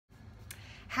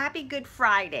Happy Good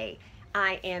Friday.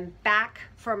 I am back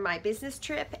from my business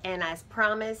trip, and as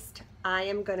promised, I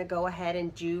am going to go ahead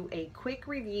and do a quick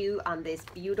review on this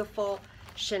beautiful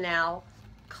Chanel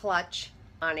clutch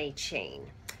on a chain.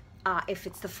 If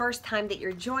it's the first time that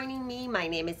you're joining me, my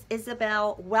name is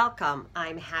Isabel. Welcome.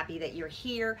 I'm happy that you're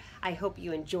here. I hope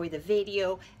you enjoy the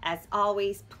video. As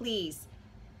always, please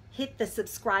hit the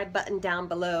subscribe button down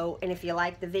below, and if you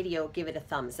like the video, give it a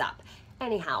thumbs up.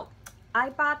 Anyhow, I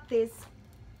bought this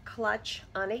clutch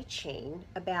on a chain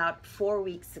about 4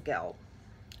 weeks ago.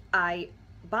 I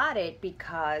bought it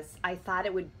because I thought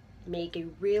it would make a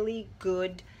really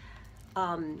good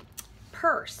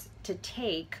purse to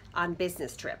take on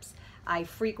business trips. I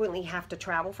frequently have to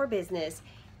travel for business,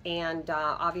 and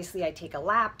obviously I take a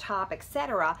laptop,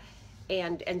 etc.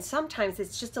 And sometimes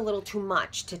it's just a little too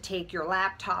much to take your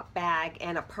laptop bag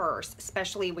and a purse,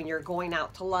 especially when you're going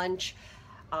out to lunch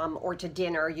or to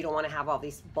dinner. You don't want to have all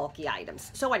these bulky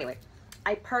items. So anyway,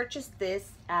 I purchased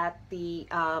this at the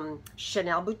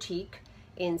Chanel boutique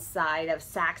inside of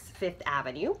Saks Fifth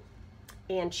Avenue,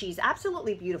 and she's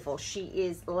absolutely beautiful. She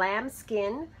is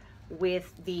lambskin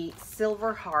with the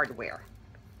silver hardware.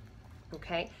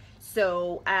 Okay,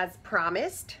 so as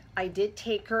promised, I did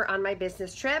take her on my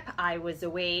business trip. I was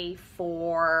away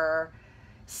for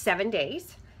 7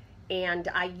 days, and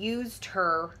I used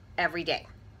her every day.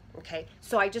 Okay,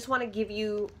 so I just want to give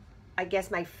you, I guess,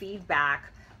 my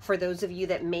feedback for those of you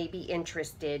that may be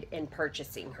interested in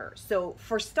purchasing her. So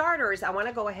for starters, I want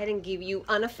to go ahead and give you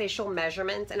unofficial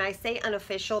measurements, and I say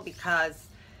unofficial because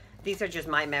these are just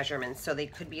my measurements, so they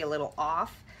could be a little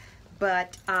off.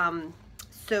 But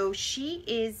so she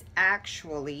is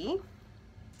actually,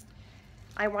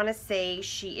 I want to say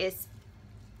she is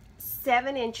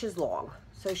 7 inches long.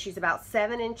 So she's about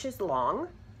 7 inches long.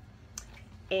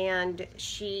 And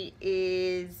she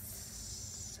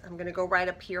is, I'm going to go right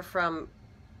up here from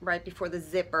right before the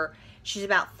zipper. She's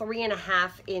about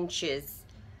 3.5 inches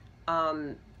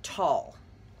tall.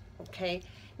 Okay.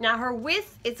 Now her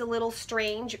width is a little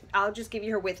strange. I'll just give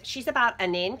you her width. She's about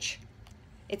 1 inch.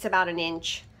 It's about 1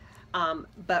 inch.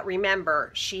 But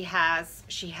remember, she has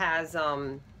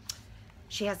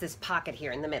this pocket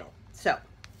here in the middle. So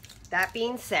that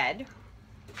being said,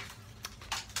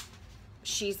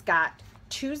 she's got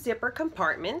 2 zipper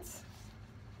compartments.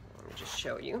 Let me just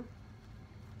show you.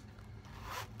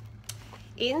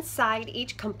 Inside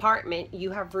each compartment,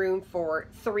 you have room for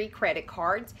 3 credit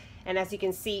cards. And as you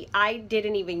can see, I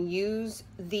didn't even use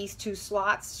these 2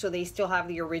 slots, so they still have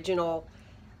the original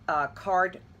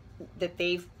card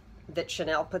that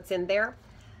Chanel puts in there.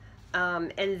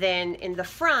 And then in the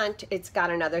front, it's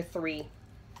got another 3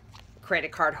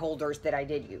 credit card holders that I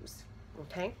did use.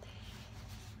 Okay.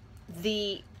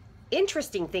 The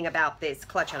interesting thing about this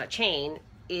clutch on a chain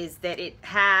is that it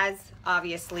has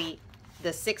obviously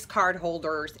the 6 card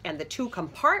holders and the 2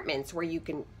 compartments where you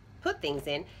can put things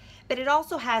in, but it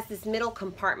also has this middle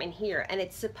compartment here, and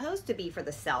it's supposed to be for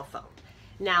the cell phone.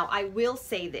 Now, I will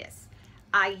say this.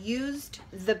 I used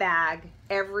the bag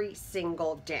every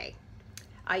single day.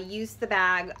 I used the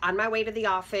bag on my way to the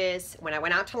office, when I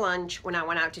went out to lunch, when I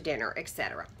went out to dinner,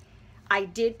 etc. I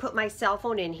did put my cell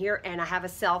phone in here, and I have a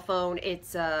cell phone.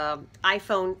 It's an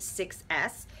iPhone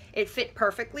 6S. It fit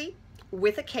perfectly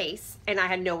with a case, and I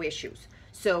had no issues.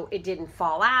 So it didn't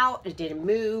fall out, it didn't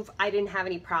move. I didn't have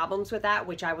any problems with that,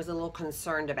 which I was a little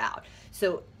concerned about.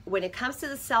 So when it comes to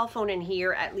the cell phone in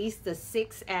here, at least the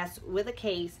 6S with a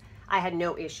case, I had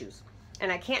no issues.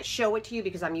 And I can't show it to you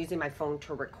because I'm using my phone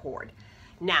to record.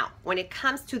 Now, when it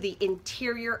comes to the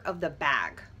interior of the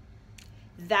bag,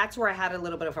 that's where I had a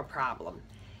little bit of a problem.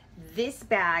 This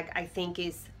bag, I think,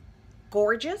 is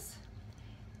gorgeous.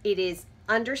 It is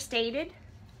understated,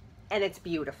 and it's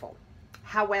beautiful.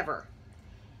 However,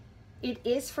 it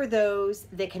is for those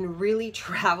that can really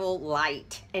travel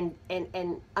light, and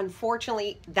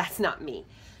unfortunately, that's not me.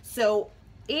 So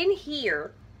in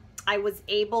here, I was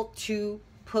able to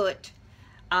put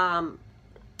a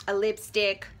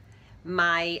lipstick,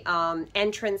 my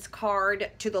entrance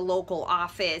card to the local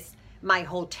office, my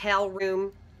hotel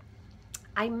room.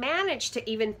 I managed to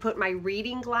even put my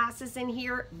reading glasses in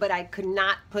here, but I could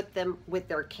not put them with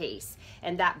their case,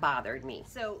 and that bothered me.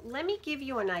 So let me give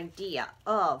you an idea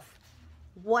of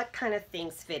what kind of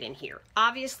things fit in here.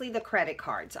 Obviously the credit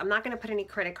cards. I'm not going to put any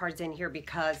credit cards in here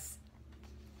because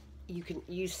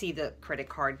you see the credit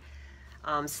card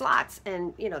slots,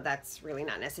 and you know that's really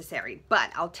not necessary.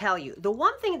 But I'll tell you, the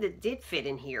one thing that did fit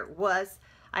in here was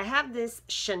I have this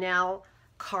Chanel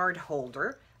card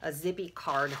holder, a zippy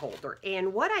card holder,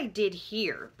 and what I did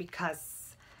here,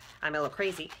 because I'm a little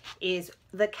crazy, is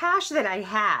the cash that I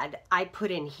had I put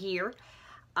in here,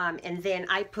 and then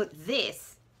I put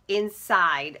this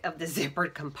inside of the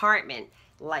zippered compartment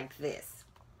like this.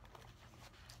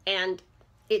 And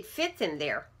it fits in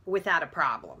there without a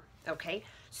problem, okay?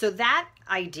 So that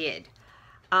I did.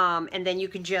 And then you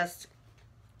can just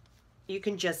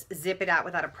zip it out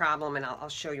without a problem, and I'll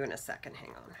show you in a second. Hang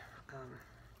on.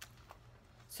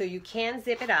 So you can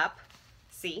zip it up.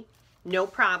 See? No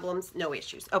problems, no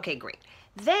issues. Okay, great.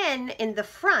 Then in the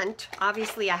front,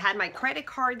 obviously I had my credit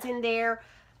cards in there,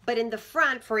 but in the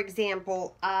front, for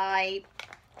example,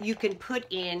 you can put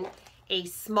in a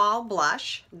small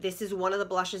blush. This is one of the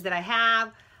blushes that I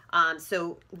have.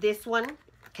 So this one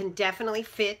can definitely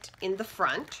fit in the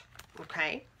front,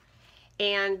 okay?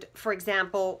 And for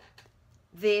example,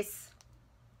 this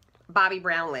Bobbi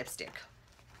Brown lipstick,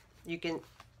 you can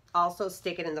also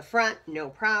stick it in the front, no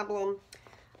problem.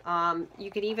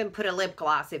 You could even put a lip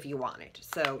gloss if you wanted,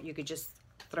 so you could just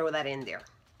throw that in there.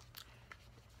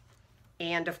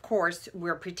 And of course,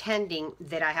 we're pretending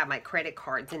that I have my credit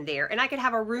cards in there, and I could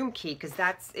have a room key because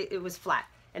it was flat.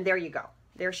 And there you go,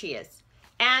 there she is.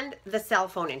 And the cell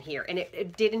phone in here, and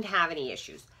it didn't have any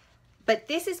issues. But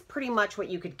this is pretty much what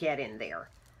you could get in there.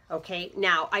 Okay,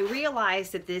 now I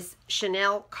realize that this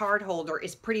Chanel card holder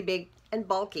is pretty big and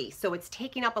bulky, so it's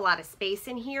taking up a lot of space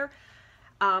in here.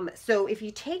 So if you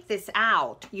take this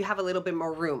out, you have a little bit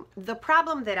more room. The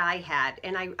problem that I had,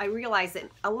 and I realize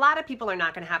that a lot of people are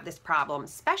not going to have this problem,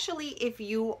 especially if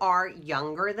you are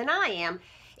younger than I am,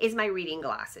 is my reading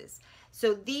glasses.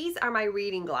 So these are my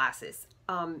reading glasses.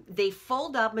 They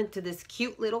fold up into this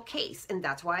cute little case, and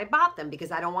that's why I bought them,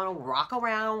 because I don't want to rock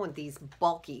around with these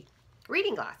bulky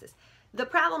reading glasses. The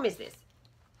problem is this: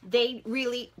 they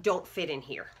really don't fit in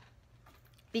here,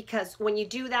 because when you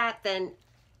do that, then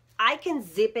I can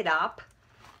zip it up,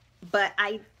 but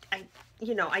I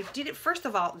did it, first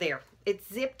of all, there,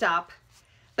 it's zipped up,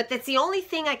 but that's the only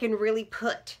thing I can really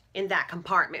put in that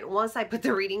compartment. Once I put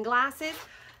the reading glasses,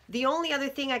 the only other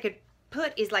thing I could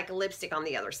put is like a lipstick on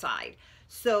the other side.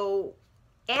 So,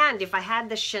 and if I had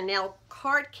the Chanel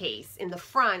card case in the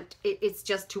front, it's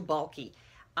just too bulky.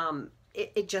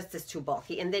 It just is too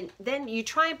bulky. And then you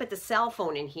try and put the cell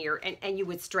phone in here, and you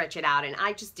would stretch it out, and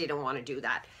I just didn't want to do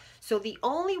that. So the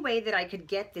only way that I could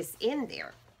get this in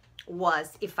there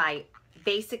was if I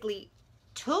basically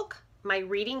took my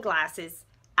reading glasses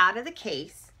out of the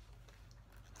case,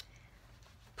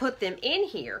 put them in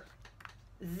here,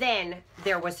 then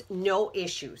there was no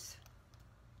issues.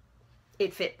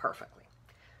 It fit perfectly.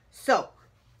 So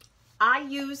I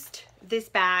used this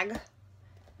bag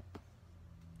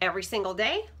every single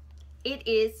day. It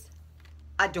is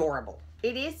adorable.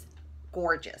 It is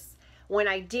gorgeous. When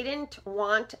I didn't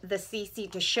want the CC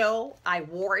to show, I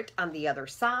wore it on the other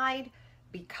side,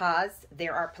 because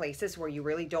there are places where you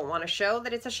really don't want to show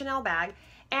that it's a Chanel bag.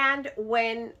 And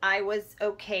when I was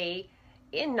okay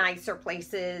in nicer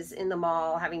places, in the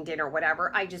mall, having dinner,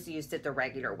 whatever, I just used it the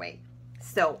regular way.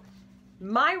 So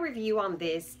my review on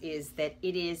this is that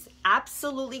it is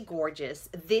absolutely gorgeous.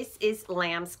 This is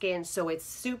lambskin, so it's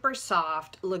super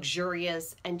soft,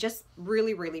 luxurious, and just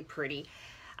really, really pretty.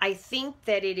 I think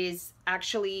that it is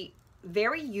actually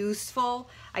very useful.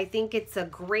 I think it's a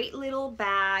great little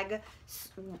bag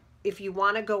if you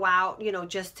want to go out,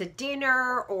 just to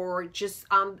dinner, or just,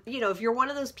 if you're one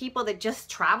of those people that just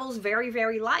travels very,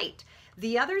 very light.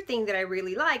 The other thing that I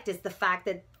really liked is the fact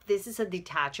that this is a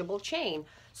detachable chain.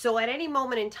 So at any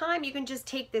moment in time, you can just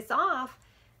take this off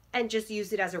and just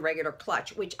use it as a regular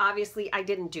clutch, which obviously I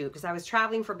didn't do because I was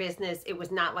traveling for business. It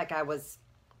was not like I was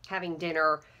having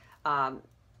dinner. I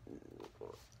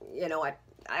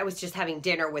was just having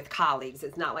dinner with colleagues.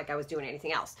 It's not like I was doing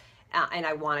anything else. And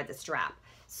I wanted the strap.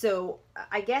 So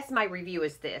I guess my review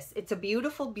is this. It's a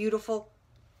beautiful, beautiful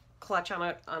clutch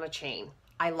on a chain.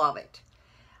 I love it.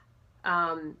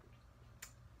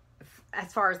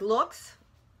 As far as looks,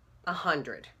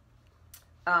 100.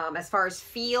 As far as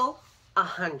feel,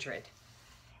 100.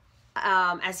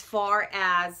 As far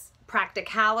as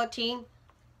practicality,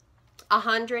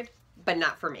 100, but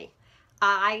not for me.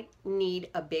 I need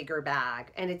a bigger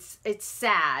bag, and it's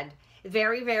sad,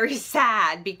 very, very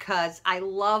sad, because I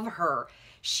love her.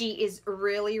 She is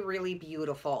really, really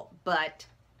beautiful, but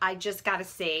I just gotta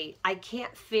say, I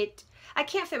can't fit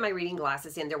my reading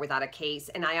glasses in there without a case.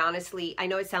 And I honestly, I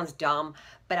know it sounds dumb,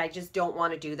 but I just don't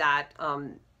want to do that.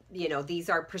 These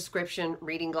are prescription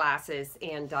reading glasses,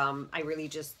 and I really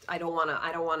just, I don't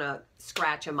want to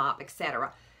scratch them up,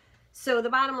 etc. So the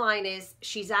bottom line is,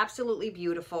 she's absolutely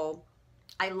beautiful.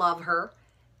 I love her,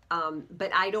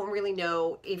 but I don't really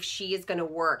know if she is going to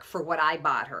work for what I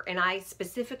bought her. And I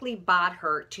specifically bought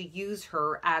her to use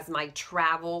her as my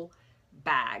travel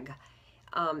bag.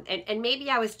 And maybe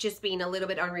I was just being a little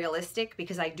bit unrealistic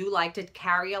because I do like to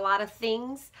carry a lot of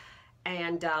things,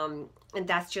 and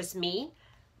that's just me.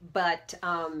 But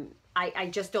I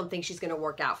just don't think she's going to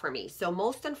work out for me. So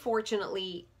most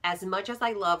unfortunately, as much as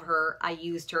I love her, I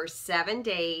used her 7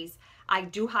 days. I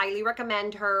do highly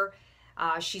recommend her.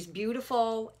 She's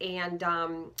beautiful, and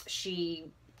she,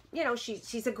 you know,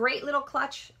 she's a great little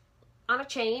clutch on a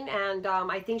chain, and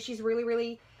I think she's really,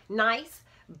 really nice.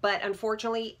 But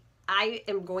unfortunately, I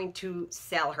am going to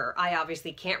sell her. I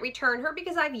obviously can't return her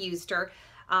because I've used her.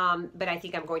 But I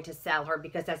think I'm going to sell her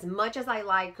because as much as I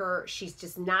like her, she's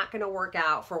just not going to work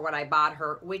out for what I bought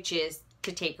her, which is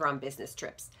to take her on business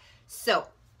trips. So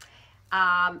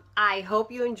I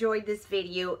hope you enjoyed this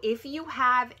video. If you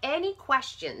have any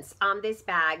questions on this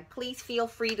bag, please feel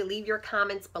free to leave your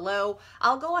comments below.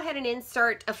 I'll go ahead and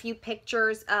insert a few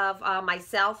pictures of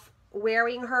myself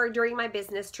wearing her during my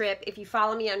business trip. If you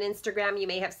follow me on Instagram, you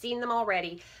may have seen them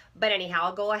already. But anyhow,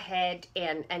 I'll go ahead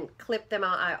and clip them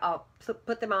on. I'll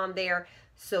put them on there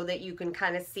so that you can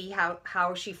kind of see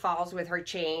how she falls with her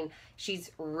chain.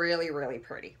 She's really, really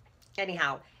pretty.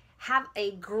 Anyhow, have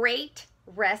a great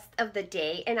rest of the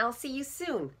day, and I'll see you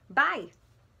soon. Bye.